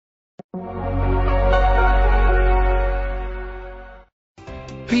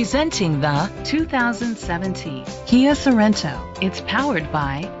Presenting the 2017 Kia Sorento. It's powered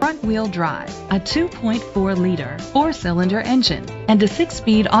by front-wheel drive, a 2.4-liter four-cylinder engine, and a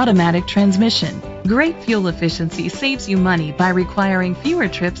 6-speed automatic transmission. Great fuel efficiency saves you money by requiring fewer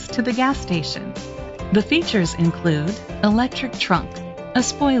trips to the gas station. The features include electric trunk, a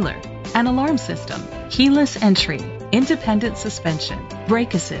spoiler, an alarm system, keyless entry, independent suspension,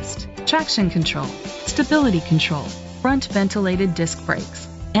 brake assist, traction control, stability control, front ventilated disc brakes,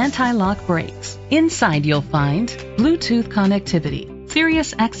 anti-lock brakes. Inside you'll find Bluetooth connectivity,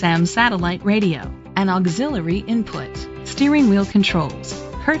 Sirius XM satellite radio, an auxiliary input, steering wheel controls,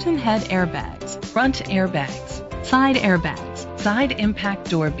 curtain head airbags, front airbags, side impact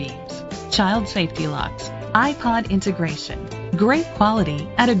door beams, child safety locks, iPod integration. Great quality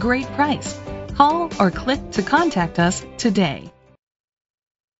at a great price. Call or click to contact us today.